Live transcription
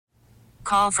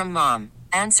call from mom.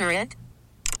 Answer it.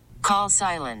 Call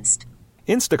silenced.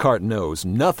 Instacart knows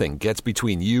nothing gets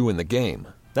between you and the game.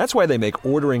 That's why they make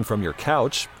ordering from your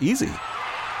couch easy.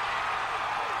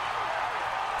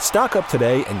 Stock up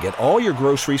today and get all your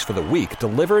groceries for the week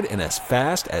delivered in as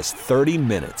fast as 30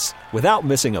 minutes without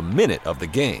missing a minute of the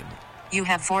game. You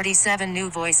have 47 new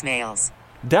voicemails.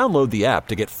 Download the app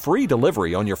to get free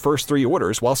delivery on your first 3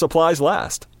 orders while supplies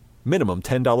last. Minimum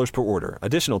 $10 per order.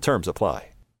 Additional terms apply.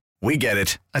 We get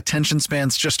it. Attention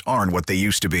spans just aren't what they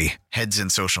used to be. Heads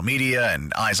in social media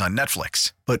and eyes on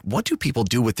Netflix. But what do people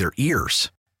do with their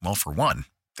ears? Well, for one,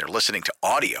 they're listening to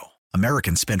audio.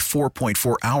 Americans spend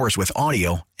 4.4 hours with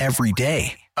audio every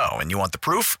day. Oh, and you want the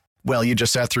proof? Well, you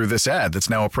just sat through this ad that's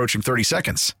now approaching 30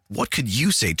 seconds. What could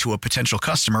you say to a potential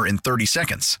customer in 30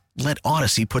 seconds? Let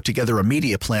Odyssey put together a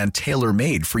media plan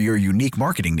tailor-made for your unique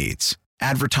marketing needs.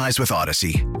 Advertise with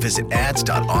Odyssey. Visit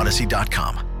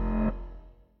ads.odyssey.com.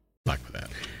 Like with that.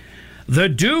 The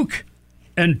Duke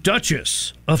and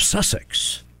Duchess of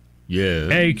Sussex.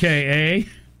 Yes. A.K.A.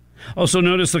 also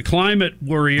known as the Climate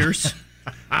Warriors,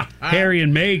 Harry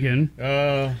and Meghan,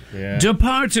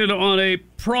 departed on a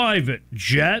private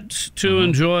jet to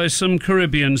enjoy some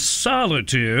Caribbean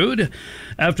solitude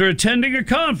after attending a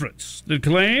conference that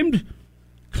claimed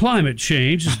climate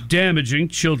change is damaging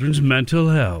children's mental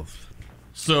health.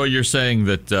 So you're saying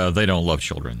that they don't love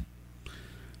children?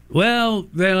 Well,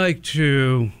 they like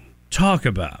to talk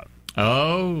about.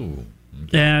 Oh.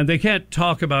 Okay. And they can't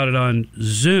talk about it on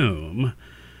Zoom.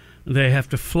 They have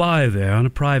to fly there on a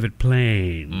private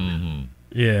plane. Mm-hmm.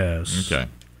 Yes. Okay.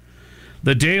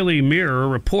 The Daily Mirror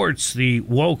reports the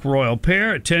woke royal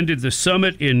pair attended the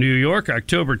summit in New York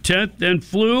October 10th, then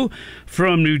flew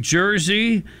from New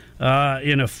Jersey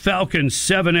in a Falcon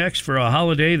 7X for a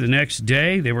holiday the next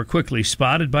day. They were quickly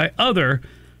spotted by other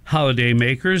holiday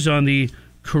makers on the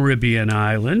Caribbean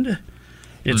island.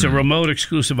 It's a remote,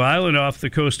 exclusive island off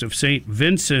the coast of St.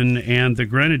 Vincent and the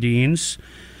Grenadines,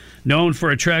 known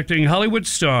for attracting Hollywood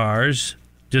stars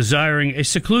desiring a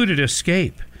secluded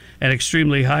escape and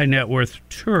extremely high net worth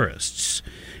tourists.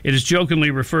 It is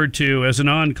jokingly referred to as an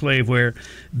enclave where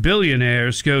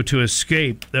billionaires go to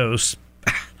escape those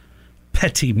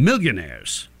petty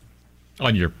millionaires.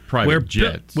 On your private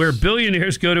jets. Where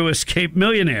billionaires go to escape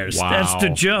millionaires. Wow. That's the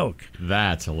joke.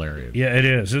 That's hilarious. Yeah, it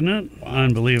is, isn't it?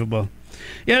 Unbelievable.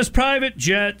 Yes, private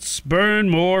jets burn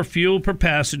more fuel per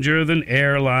passenger than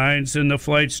airlines, and the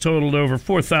flights totaled over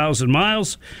 4,000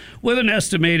 miles with an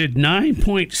estimated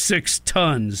 9.6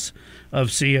 tons of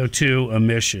CO2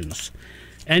 emissions.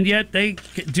 And yet they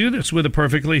do this with a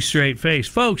perfectly straight face.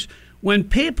 Folks, when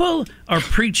people are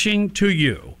preaching to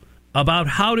you about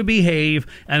how to behave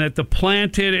and that the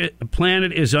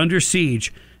planet is under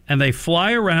siege, and they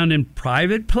fly around in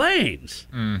private planes,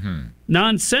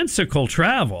 nonsensical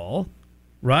travel,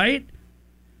 right?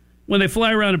 When they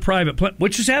fly around in private plane,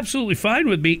 which is absolutely fine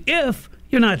with me if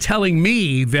you're not telling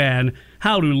me then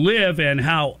how to live and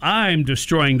how I'm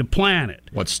destroying the planet.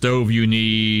 What stove you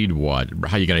need,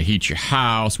 how you're going to heat your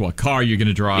house, what car you're going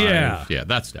to drive. Yeah,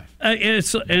 that stuff.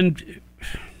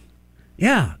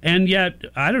 And yet,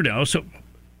 I don't know, so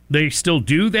they still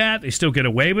do that? They still get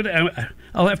away with it?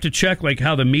 I'll have to check like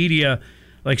how the media,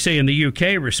 like say in the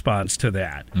UK, responds to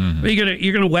that. Mm-hmm.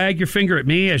 You're gonna wag your finger at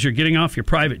me as you're getting off your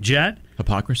private jet?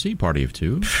 Hypocrisy, party of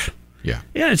two. Yeah.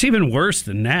 Yeah, it's even worse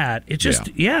than that. It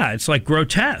just, it's like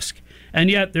grotesque.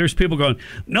 And yet there's people going,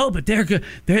 no, but they're good.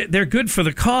 They're good for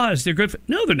the cause. They're good.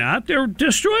 No, they're not. They're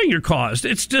destroying your cause.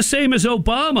 It's the same as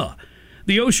Obama.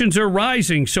 The oceans are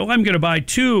rising, so I'm going to buy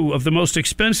 2 of the most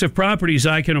expensive properties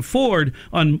I can afford,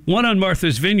 one on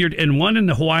Martha's Vineyard and one in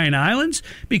the Hawaiian Islands,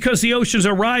 because the oceans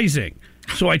are rising.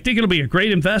 So I think it'll be a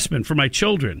great investment for my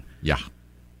children. Yeah.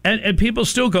 And people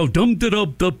still go,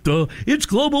 dum-da-dum-dum-dum. It's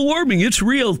global warming. It's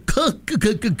real. Come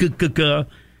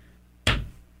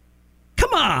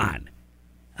on.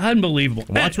 Unbelievable.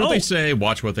 Watch what they say.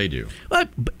 Watch what they do. But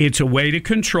it's a way to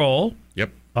control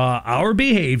our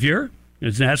behavior.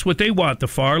 That's what they want, the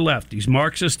far left. These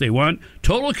Marxists, they want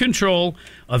total control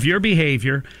of your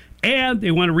behavior, and they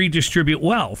want to redistribute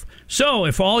wealth. So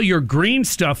if all your green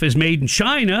stuff is made in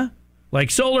China,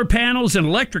 like solar panels and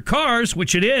electric cars,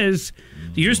 which it is,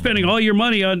 you're spending all your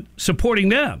money on supporting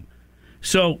them.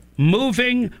 So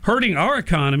hurting our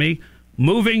economy,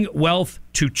 moving wealth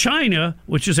to China,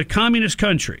 which is a communist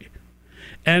country.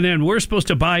 And then we're supposed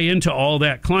to buy into all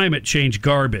that climate change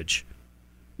garbage.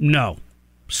 No.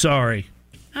 Sorry.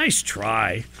 Nice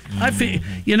try. I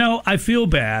feel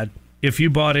bad if you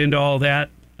bought into all that.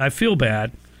 I feel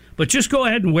bad. But just go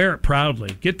ahead and wear it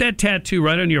proudly. Get that tattoo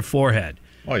right on your forehead.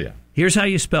 Oh, yeah. Here's how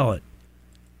you spell it.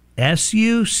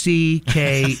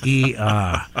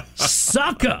 SUCKER.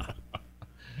 SUCKA.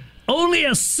 Only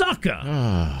a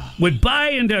sucker would buy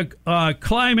into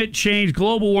climate change,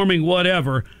 global warming,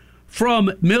 whatever,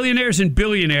 from millionaires and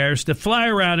billionaires to fly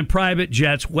around in private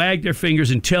jets, wag their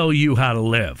fingers, and tell you how to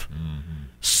live.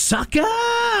 Sucker?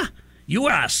 You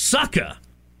are a sucker.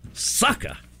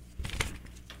 Sucker.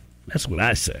 That's what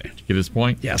I say. Did you get his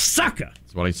point? Yeah, sucker.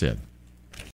 That's what I said.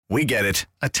 We get it.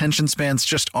 Attention spans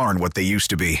just aren't what they used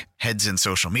to be. Heads in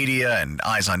social media and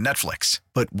eyes on Netflix.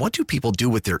 But what do people do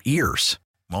with their ears?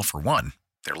 Well, for one,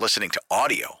 they're listening to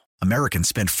audio. Americans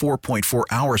spend 4.4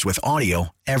 hours with audio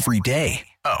every day.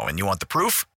 Oh, and you want the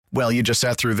proof? Well, you just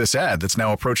sat through this ad that's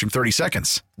now approaching 30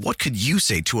 seconds. What could you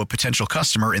say to a potential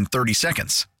customer in 30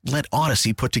 seconds? Let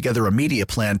Odyssey put together a media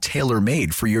plan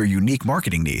tailor-made for your unique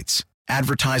marketing needs.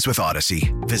 Advertise with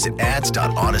Odyssey. Visit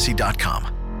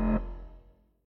ads.odyssey.com.